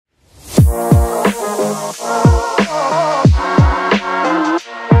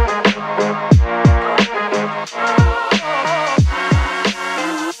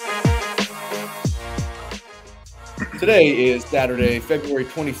Today is Saturday, February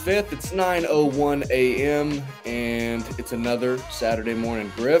 25th. It's 9:01 a.m. and it's another Saturday morning.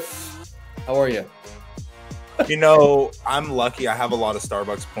 Griff, how are you? You know, I'm lucky. I have a lot of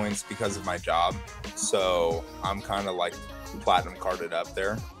Starbucks points because of my job. So I'm kind of like platinum carded up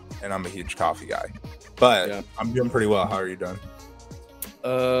there, and I'm a huge coffee guy. But yeah, I'm doing pretty well. How are you doing?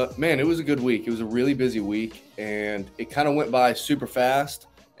 Man, it was a good week. It was a really busy week, and it kind of went by super fast.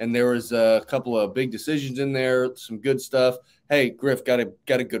 And there was a couple of big decisions in there, some good stuff. Hey, Griff, got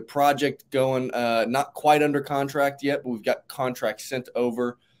a good project going. Not quite under contract yet, but we've got contracts sent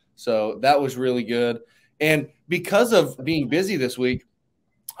over. So that was really good. And because of being busy this week,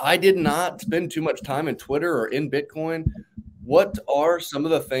 I did not spend too much time in Twitter or in Bitcoin. What are some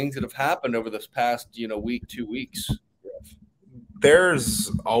of the things that have happened over this past, week, 2 weeks?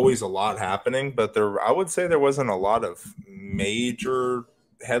 There's always a lot happening, but I would say there wasn't a lot of major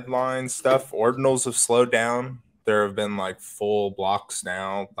headline stuff. Ordinals have slowed down. There have been like full blocks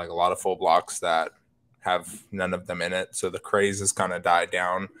now, like a lot of full blocks that have none of them in it. So the craze has kind of died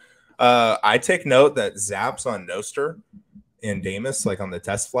down. I take note that Zaps on Nostr and Damus, like on the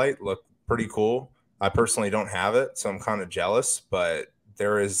test flight, look pretty cool. I personally don't have it, so I'm kind of jealous, but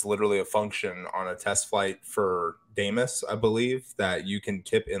there is literally a function on a test flight for Damus, I believe, that you can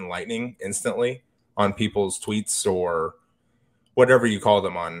tip in Lightning instantly on people's tweets or whatever you call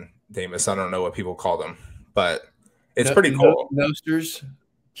them on Damus. I don't know what people call them, but it's pretty cool. Nosters.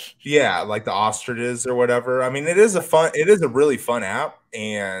 Yeah, like the ostriches or whatever. I mean, it is a really fun app.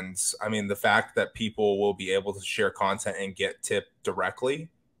 And I mean, the fact that people will be able to share content and get tipped directly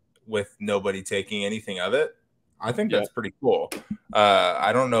with nobody taking anything of it, I think that's pretty cool.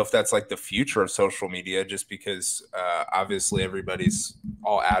 I don't know if that's like the future of social media, just because obviously everybody's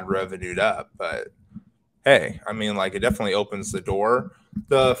all ad revenued up, but hey, I mean, like, it definitely opens the door.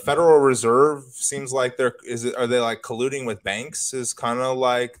 The Federal Reserve seems like are they like colluding with banks is kind of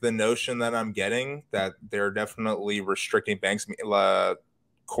like the notion that I'm getting, that they're definitely restricting banks.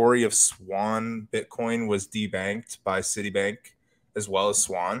 Corey of Swan Bitcoin was debanked by Citibank as well as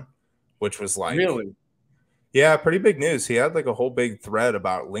Swan, which was like, really? Yeah, pretty big news. He had like a whole big thread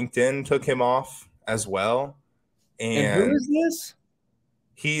about LinkedIn took him off as well. And who is this?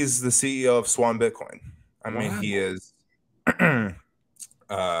 He's the CEO of Swan Bitcoin. I mean, he is. He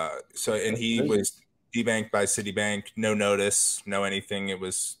was debanked by Citibank, no notice, no anything. It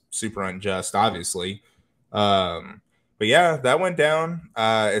was super unjust, obviously. But yeah, that went down.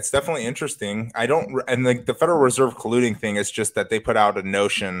 It's definitely interesting. And like the Federal Reserve colluding thing is just that they put out a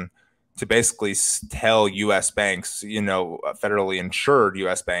notion to basically tell U.S. banks, federally insured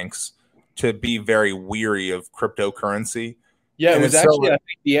U.S. banks, to be very weary of cryptocurrency. Yeah, it was actually, I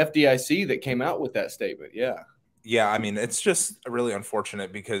think, the FDIC that came out with that statement. Yeah. Yeah, I mean, it's just really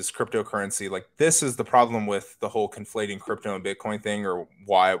unfortunate because cryptocurrency, like, this is the problem with the whole conflating crypto and Bitcoin thing, or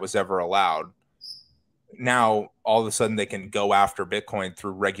why it was ever allowed. Now, all of a sudden, they can go after Bitcoin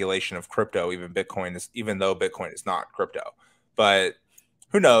through regulation of crypto, even though Bitcoin is not crypto. But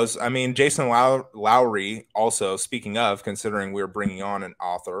who knows? I mean, Jason Lowery, also, speaking of, considering we're bringing on an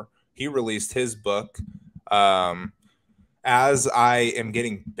author, he released his book. As I am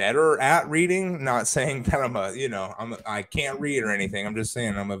getting better at reading, not saying that I can't read or anything. I'm just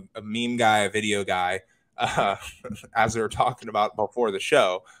saying I'm a meme guy, a video guy, as we were talking about before the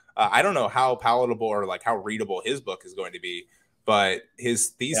show. I don't know how palatable or like how readable his book is going to be, but his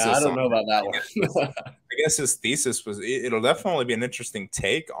thesis. Yeah, I don't know about that one. I guess his thesis was, it'll definitely be an interesting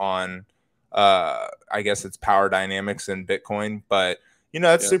take on, I guess it's power dynamics in Bitcoin, but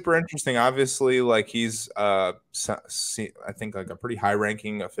that's super interesting. Obviously, like, he's I think like a pretty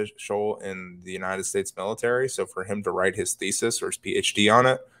high-ranking official in the United States military. So for him to write his thesis or his PhD on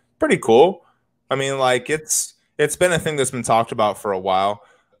it, pretty cool. I mean, like, it's been a thing that's been talked about for a while.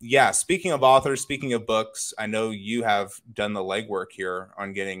 Yeah, speaking of authors, speaking of books, I know you have done the legwork here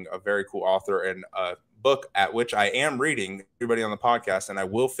on getting a very cool author and a book at which I am reading, everybody on the podcast, and I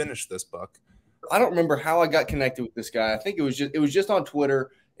will finish this book. I don't remember how I got connected with this guy. I think it was just on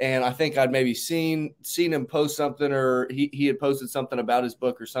Twitter, and I think I'd maybe seen him post something, or he had posted something about his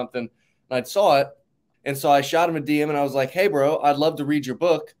book or something, and I saw it, and so I shot him a DM and I was like, "Hey, bro, I'd love to read your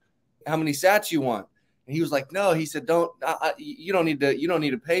book. How many sats you want?" And he was like, "No," he said, you don't need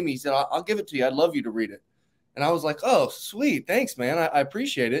to pay me." He said, "I'll give it to you. I'd love you to read it." And I was like, "Oh, sweet, thanks, man. I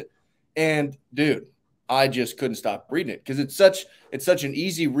appreciate it." And dude, I just couldn't stop reading it because it's such an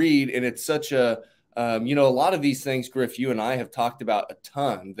easy read, and it's such a a lot of these things, Griff, you and I have talked about a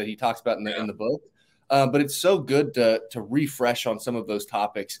ton that he talks about in the book, but it's so good to refresh on some of those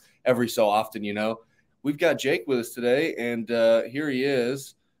topics every so often. We've got Jake with us today, and here he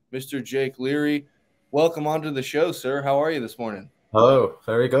is, Mr. Jake Leary. Welcome onto the show, sir. How are you this morning? Hello,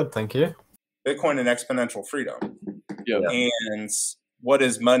 very good, thank you. Bitcoin and Exponential Freedom. Yeah. And what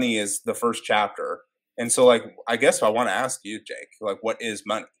is money is the first chapter. And so, like, I guess I want to ask you, Jake, like, what is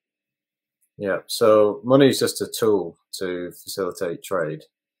money? Yeah, so money is just a tool to facilitate trade.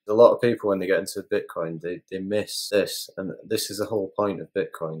 A lot of people, when they get into Bitcoin, they miss this, and this is the whole point of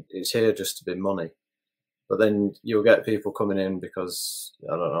Bitcoin. It's here just to be money. But then you'll get people coming in because,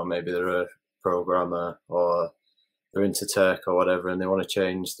 I don't know, maybe they're a programmer or they're into tech or whatever, and they want to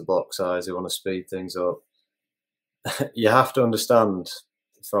change the block size, they want to speed things up. You have to understand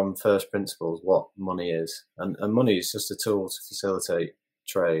from first principles what money is, and money is just a tool to facilitate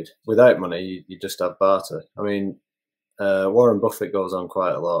trade. Without money, you just have barter. I mean, Warren Buffett goes on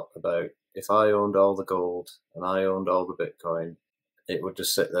quite a lot about, if I owned all the gold and I owned all the Bitcoin, it would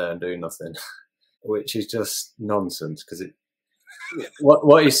just sit there and do nothing, which is just nonsense, because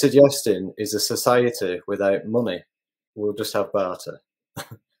what he's suggesting is a society without money will just have barter.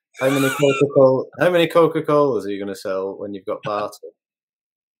 How many Coca-Colas are you going to sell when you've got barter?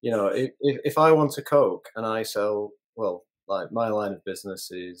 You know, if I want a Coke and I sell, well, like my line of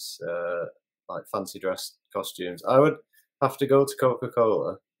business is like fancy dress costumes, I would have to go to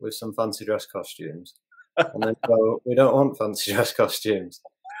Coca-Cola with some fancy dress costumes and then go, we don't want fancy dress costumes.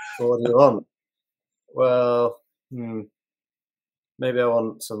 So what do you want? Well, maybe I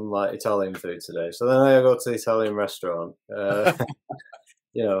want some like Italian food today. So then I go to the Italian restaurant.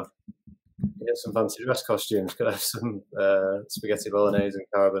 You know, get some fancy dress costumes. Could I have some spaghetti bolognese and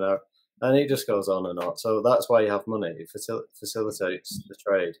carbonara? And it just goes on and on. So that's why you have money. It facilitates the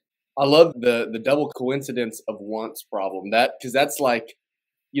trade. I love the double coincidence of wants problem. Because that's like,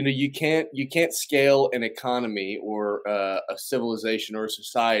 you know, you can't scale an economy or a civilization or a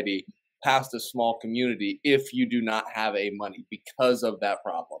society past a small community if you do not have a money, because of that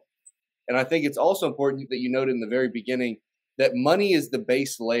problem. And I think it's also important that you note in the very beginning that money is the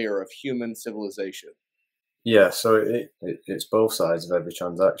base layer of human civilization. Yeah, so it's both sides of every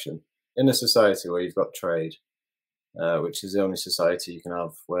transaction. In a society where you've got trade, which is the only society you can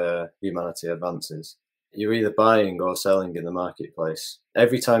have where humanity advances, you're either buying or selling in the marketplace.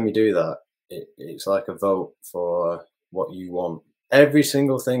 Every time you do that, it's like a vote for what you want. Every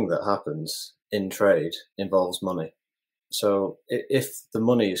single thing that happens in trade involves money. So if the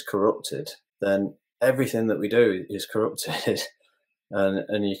money is corrupted, then everything that we do is corrupted.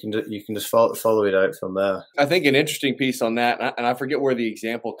 And you can just follow it out from there. I think an interesting piece on that, and I forget where the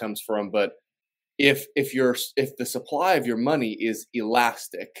example comes from, but if the supply of your money is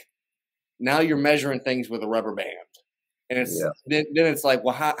elastic, now you're measuring things with a rubber band, and then it's like,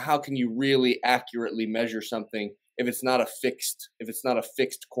 well, how can you really accurately measure something if it's not a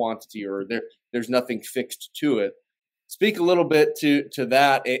fixed quantity, or there's nothing fixed to it? Speak a little bit to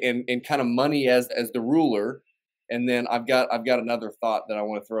that and kind of money as the ruler. And then I've got another thought that I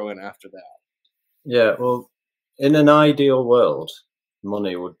want to throw in after that. Yeah, well, in an ideal world,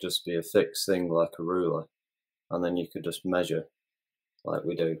 money would just be a fixed thing like a ruler, and then you could just measure like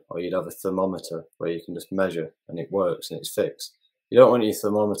we do. Or you'd have a thermometer where you can just measure and it works and it's fixed. You don't want your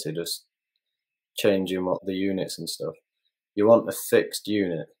thermometer just changing what the units and stuff. You want a fixed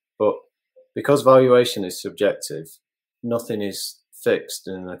unit. But because valuation is subjective, nothing is fixed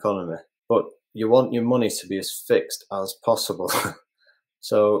in an economy. But you want your money to be as fixed as possible.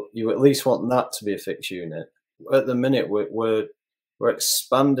 So you at least want that to be a fixed unit. At the minute, we're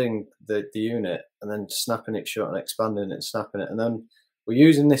expanding the unit and then snapping it shut and expanding it and snapping it. And then we're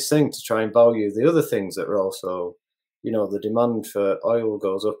using this thing to try and value the other things that are also, you know, the demand for oil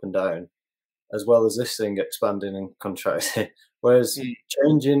goes up and down, as well as this thing expanding and contracting. Whereas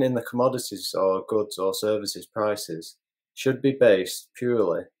changing in the commodities or goods or services prices should be based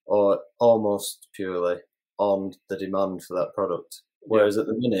purely or almost purely on the demand for that product. Whereas at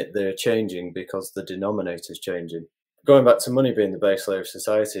the minute, they're changing because the denominator is changing. Going back to money being the base layer of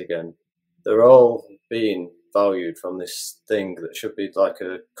society again, they're all being valued from this thing that should be like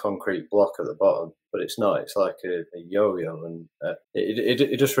a concrete block at the bottom, but it's not. It's like a yo-yo, and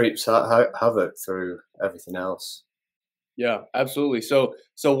it just reaps havoc through everything else. Yeah, absolutely. So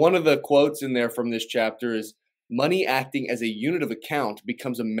one of the quotes in there from this chapter is, money acting as a unit of account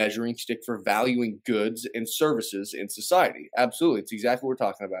becomes a measuring stick for valuing goods and services in society. Absolutely. It's exactly what we're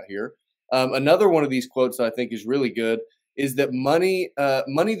talking about here. Another one of these quotes that I think is really good is that money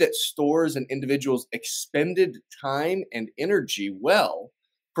that stores an individual's expended time and energy well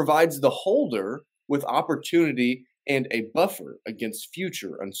provides the holder with opportunity and a buffer against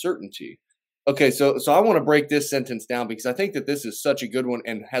future uncertainty. Okay, so I want to break this sentence down because I think that this is such a good one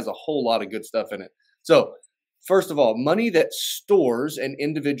and has a whole lot of good stuff in it. So First of all, money that stores an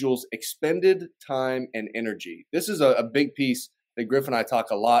individual's expended time and energy. This is a big piece that Griff and I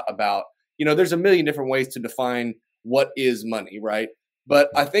talk a lot about. There's a million different ways to define what is money, right? But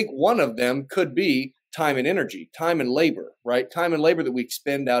I think one of them could be time and energy, time and labor, right? Time and labor that we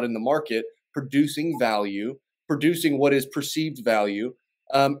expend out in the market, producing value, producing what is perceived value,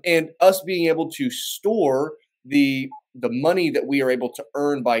 and us being able to store the money that we are able to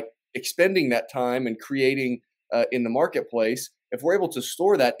earn by expending that time and creating in the marketplace. If we're able to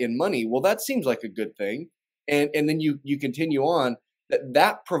store that in money, well, that seems like a good thing. And then you continue on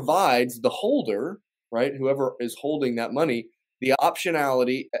that provides the holder, right? Whoever is holding that money, the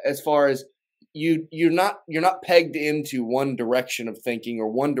optionality as far as you're not pegged into one direction of thinking or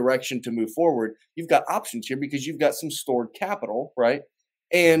one direction to move forward. You've got options here because you've got some stored capital, right?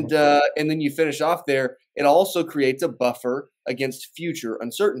 And then you finish off there. It also creates a buffer against future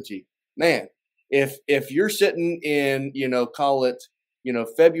uncertainty. Man, if you're sitting in, call it,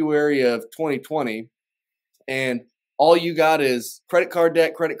 February of 2020, and all you got is credit card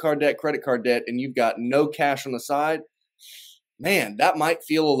debt, and you've got no cash on the side, man, that might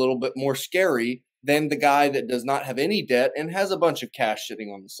feel a little bit more scary than the guy that does not have any debt and has a bunch of cash sitting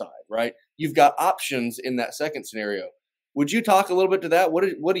on the side, right? You've got options in that second scenario. Would you talk a little bit to that? What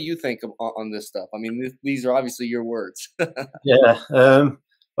do you think on this stuff? I mean, these are obviously your words. Yeah. Well,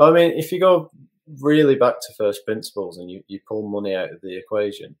 I mean, if you go really back to first principles and you pull money out of the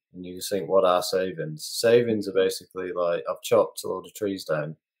equation and you just think, what are savings? Savings are basically like, I've chopped a load of trees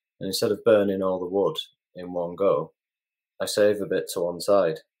down, and instead of burning all the wood in one go, I save a bit to one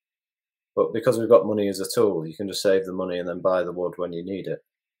side. But because we've got money as a tool, you can just save the money and then buy the wood when you need it.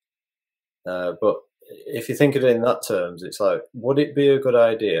 But if you think of it in that terms, it's like, would it be a good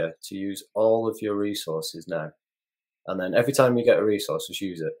idea to use all of your resources now? And then every time you get a resource, just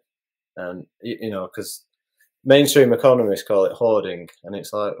use it. And, because mainstream economists call it hoarding. And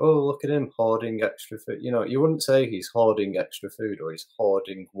it's like, oh, look at him hoarding extra food. You wouldn't say he's hoarding extra food or he's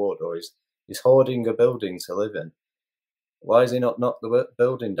hoarding wood or he's hoarding a building to live in. Why has he not knocked the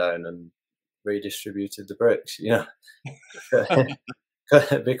building down and redistributed the bricks?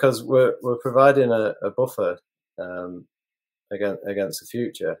 Because we're providing a buffer against the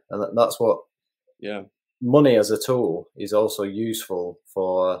future, and that's what money as a tool is also useful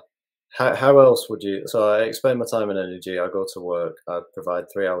for. How else would you? So I expend my time and energy. I go to work. I provide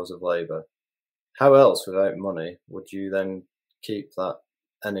 3 hours of labor. How else, without money, would you then keep that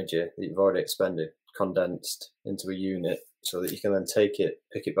energy that you've already expended condensed into a unit so that you can then take it,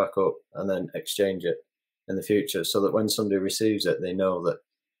 pick it back up, and then exchange it in the future, so that when somebody receives it, they know that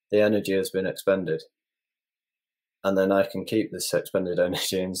the energy has been expended, and then I can keep this expended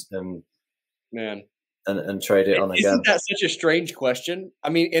energy and trade it on again. Isn't that such a strange question? I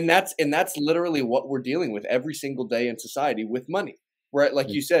mean, and that's literally what we're dealing with every single day in society with money, right? Like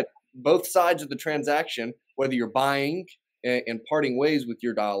you said, both sides of the transaction, whether you're buying and parting ways with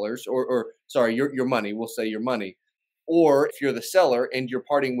your dollars, or sorry, your money, we'll say your money, or if you're the seller and you're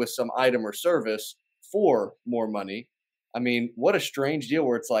parting with some item or service for more money. I mean, what a strange deal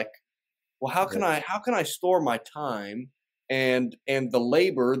where it's like, well, how can I store my time and the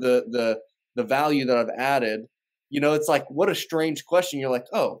labor, the value that I've added? It's like, what a strange question. You're like,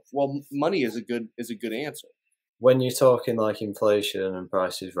 oh, well, money is a good answer. When you're talking like inflation and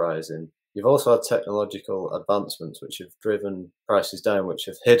prices rising, you've also had technological advancements which have driven prices down, which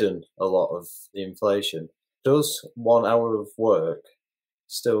have hidden a lot of the inflation. Does 1 hour of work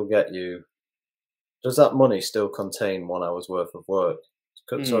still get you? Does that money still contain 1 hour's worth of work?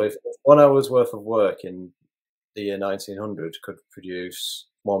 So if 1 hour's worth of work in the year 1900 could produce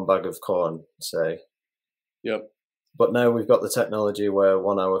 1 bag of corn, say. Yep. But now we've got the technology where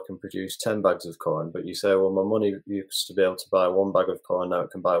 1 hour can produce 10 bags of corn. But you say, well, my money used to be able to buy 1 bag of corn. Now it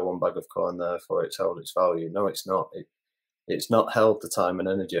can buy 1 bag of corn, therefore it's held its value. No, it's not. It's not held the time and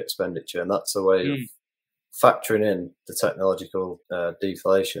energy expenditure. And that's a way of factoring in the technological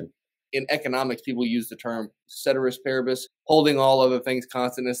deflation. In economics, people use the term ceteris paribus, holding all other things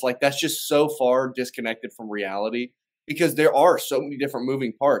constant. It's like, that's just so far disconnected from reality, because there are so many different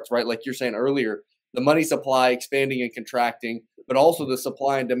moving parts, right? Like you're saying earlier, the money supply expanding and contracting, but also the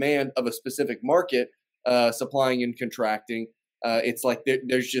supply and demand of a specific market supplying and contracting. It's like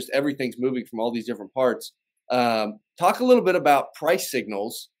there's just everything's moving from all these different parts. Talk a little bit about price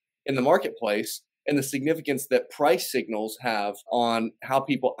signals in the marketplace and the significance that price signals have on how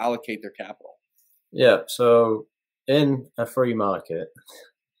people allocate their capital. Yeah, so in a free market,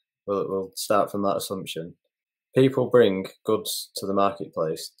 we'll start from that assumption. People bring goods to the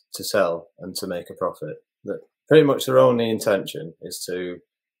marketplace to sell and to make a profit. That pretty much their only intention is to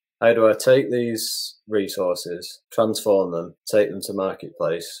How do I take these resources, transform them, take them to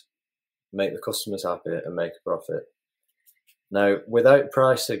marketplace, make the customers happy and make a profit? Now, without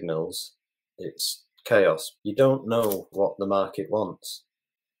price signals, it's chaos. You don't know what the market wants.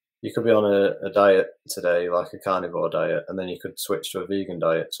 You could be on a diet today, like a carnivore diet, and then you could switch to a vegan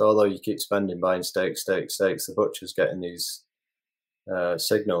diet. So although you keep spending buying steaks, the butcher's getting these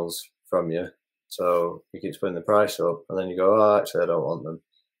signals from you. So he keeps putting the price up, and then you go, oh, actually, I don't want them.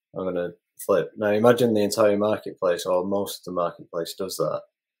 I'm going to flip. Now, imagine the entire marketplace, or most of the marketplace, does that.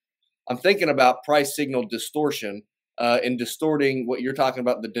 I'm thinking about price signal distortion and distorting what you're talking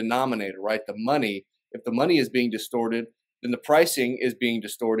about, the denominator, right? The money. If the money is being distorted, then the pricing is being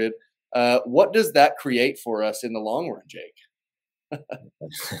distorted. What does that create for us in the long run, Jake?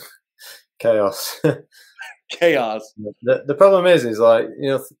 Chaos. Chaos. The problem is like,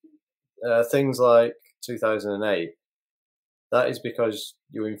 things like 2008, that is because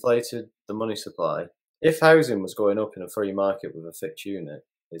you inflated the money supply. If housing was going up in a free market with a fixed unit,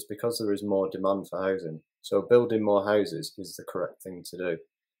 it's because there is more demand for housing. So building more houses is the correct thing to do.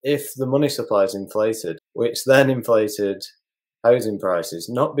 If the money supply is inflated, which then inflated housing prices,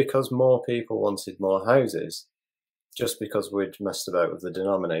 not because more people wanted more houses, just because we'd messed about with the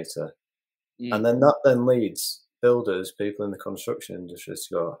denominator. And then that then leads builders, people in the construction industry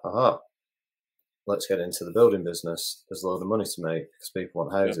to go, aha, let's get into the building business. There's a load of money to make because people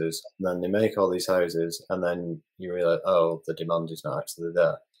want houses. And then they make all these houses, and then you realize, oh, the demand is not actually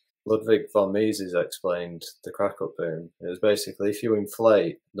there. Ludwig von Mises explained the crack-up boom. It was basically, if you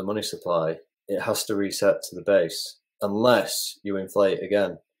inflate the money supply, it has to reset to the base, unless you inflate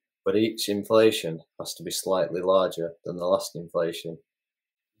again. But each inflation has to be slightly larger than the last inflation.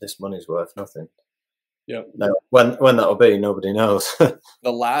 This money's worth nothing. Yeah. Now, when that'll be, nobody knows.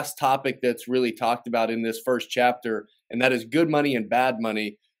 The last topic that's really talked about in this first chapter, and that is good money and bad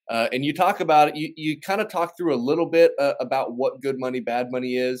money. And you talk about it, you kind of talk through a little bit about what good money, bad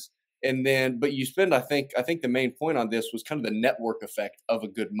money is. And then, but you spend, I think the main point on this was kind of the network effect of a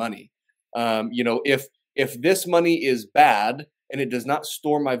good money. If this money is bad and it does not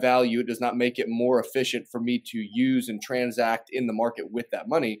store my value, it does not make it more efficient for me to use and transact in the market with that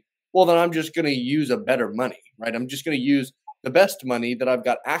money, well, then I'm just going to use a better money, right? I'm just going to use the best money that I've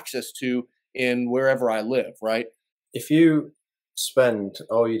got access to in wherever I live, right? If you spend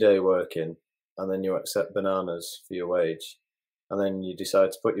all your day working and then you accept bananas for your wage, and then you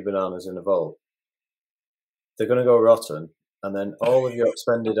decide to put your bananas in a vault, they're going to go rotten, and then all of your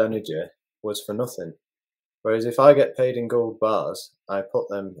expended energy was for nothing. Whereas if I get paid in gold bars, I put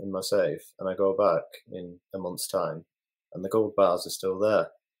them in my safe and I go back in a month's time and the gold bars are still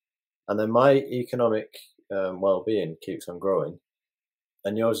there. And then my economic well-being keeps on growing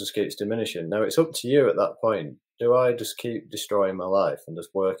and yours just keeps diminishing. Now it's up to you at that point. Do I just keep destroying my life and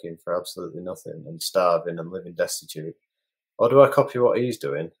just working for absolutely nothing and starving and living destitute? Or do I copy what he's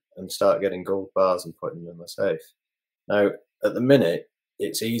doing and start getting gold bars and putting them in my safe? Now, at the minute,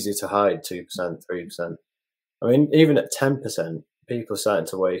 it's easy to hide 2%, 3%. I mean, even at 10%, people are starting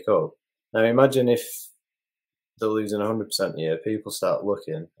to wake up. Now, imagine if they're losing 100% a year, people start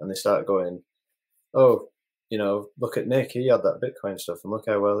looking and they start going, oh, look at Nick, he had that Bitcoin stuff and look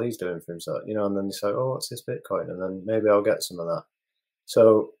how well he's doing for himself, and then they say, oh, what's this Bitcoin? And then maybe I'll get some of that.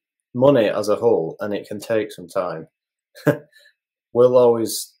 So money as a whole, and it can take some time, the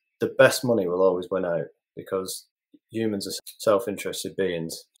best money will always win out because humans are self-interested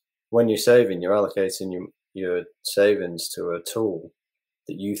beings. When you're saving, you're allocating your savings to a tool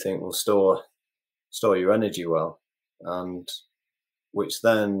that you think will store your energy well, and which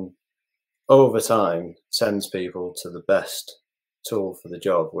then over time sends people to the best tool for the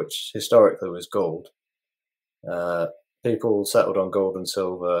job, which historically was gold. People settled on gold and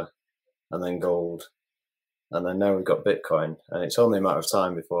silver and then gold, and then now we've got Bitcoin, and it's only a matter of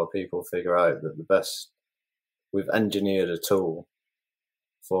time before people figure out that we've engineered a tool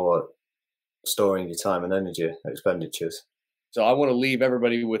for storing your time and energy expenditures. So I want to leave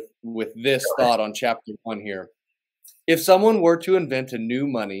everybody with this thought on chapter 1 here. If someone were to invent a new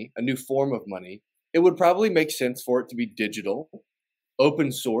money, a new form of money, it would probably make sense for it to be digital,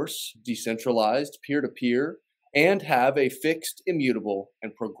 open source, decentralized, peer-to-peer, and have a fixed, immutable,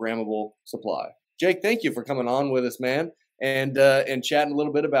 and programmable supply. Jake, thank you for coming on with us, man, and chatting a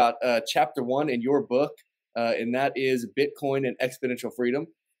little bit about chapter 1 in your book, and that is Bitcoin and Exponential Freedom.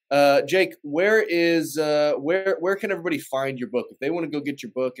 Jake, where can everybody find your book? If they want to go get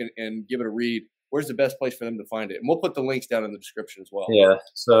your book and give it a read, where's the best place for them to find it? And we'll put the links down in the description as well. Yeah,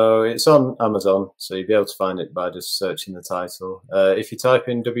 so it's on Amazon, so you'll be able to find it by just searching the title. If you type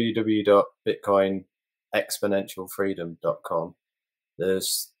in www.bitcoinexponentialfreedom.com,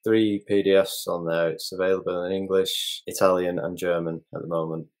 There's 3 PDFs on there. It's available in English, Italian, and German at the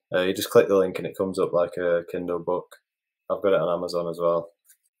moment. You just click the link and it comes up like a Kindle book. I've got it on Amazon as well.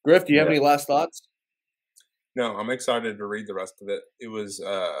 Griff, do you have any last thoughts? No, I'm excited to read the rest of it. It was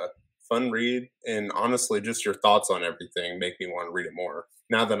a fun read, and honestly, just your thoughts on everything make me want to read it more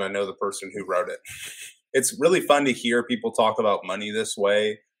now that I know the person who wrote it. It's really fun to hear people talk about money this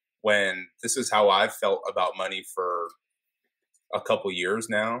way when this is how I've felt about money for a couple years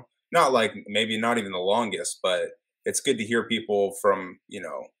now. Not like maybe not even the longest, but it's good to hear people from,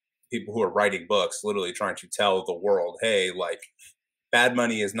 people who are writing books literally trying to tell the world, hey, like, bad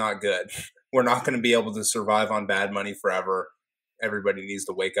money is not good. We're not going to be able to survive on bad money forever. Everybody needs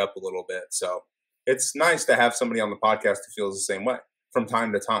to wake up a little bit. So it's nice to have somebody on the podcast who feels the same way from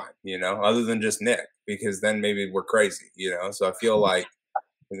time to time, other than just Nick, because then maybe we're crazy, So I feel like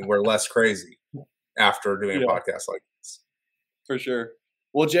we're less crazy after doing a podcast like this. For sure.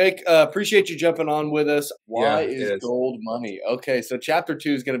 Well, Jake, appreciate you jumping on with us. Why is gold money? Okay, so chapter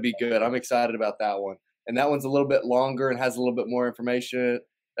 2 is going to be good. I'm excited about that one. And that one's a little bit longer and has a little bit more information.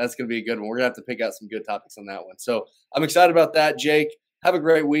 That's going to be a good one. We're going to have to pick out some good topics on that one. So I'm excited about that, Jake. Have a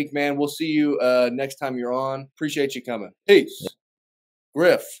great week, man. We'll see you next time you're on. Appreciate you coming. Peace.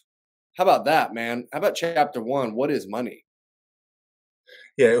 Griff, how about that, man? How about chapter 1? What is money?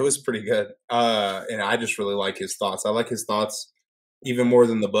 Yeah, it was pretty good. And I just really like his thoughts. I like his thoughts even more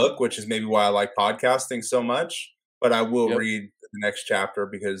than the book, which is maybe why I like podcasting so much. But I will read the next chapter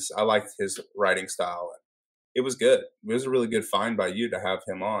because I liked his writing style. It was good. It was a really good find by you to have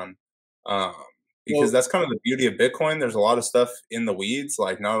him on. Because that's kind of the beauty of Bitcoin. There's a lot of stuff in the weeds.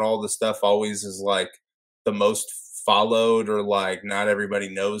 Like, not all the stuff always is like the most followed, or like not everybody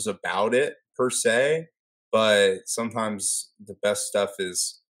knows about it per se. But sometimes the best stuff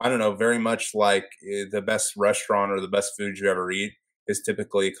is, I don't know, very much like the best restaurant or the best food you ever eat is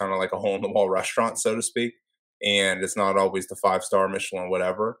typically kind of like a hole-in-the-wall restaurant, so to speak. And it's not always the 5-star Michelin,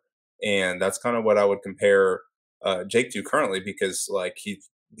 whatever. And that's kind of what I would compare Jake to currently, because like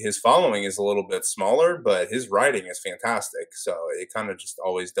his following is a little bit smaller, but his writing is fantastic. So it kind of just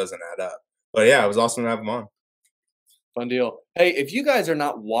always doesn't add up. But yeah, it was awesome to have him on. Fun deal. Hey, if you guys are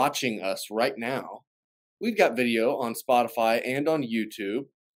not watching us right now, we've got video on Spotify and on YouTube.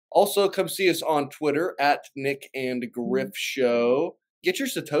 Also, come see us on Twitter at Nick and Griff Show. Get your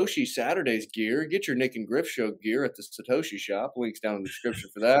Satoshi Saturdays gear. Get your Nick and Griff Show gear at the Satoshi shop. Links down in the description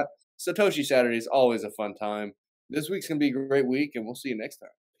for that. Satoshi Saturdays, always a fun time. This week's going to be a great week, and we'll see you next time.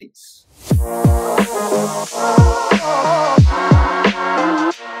 Peace.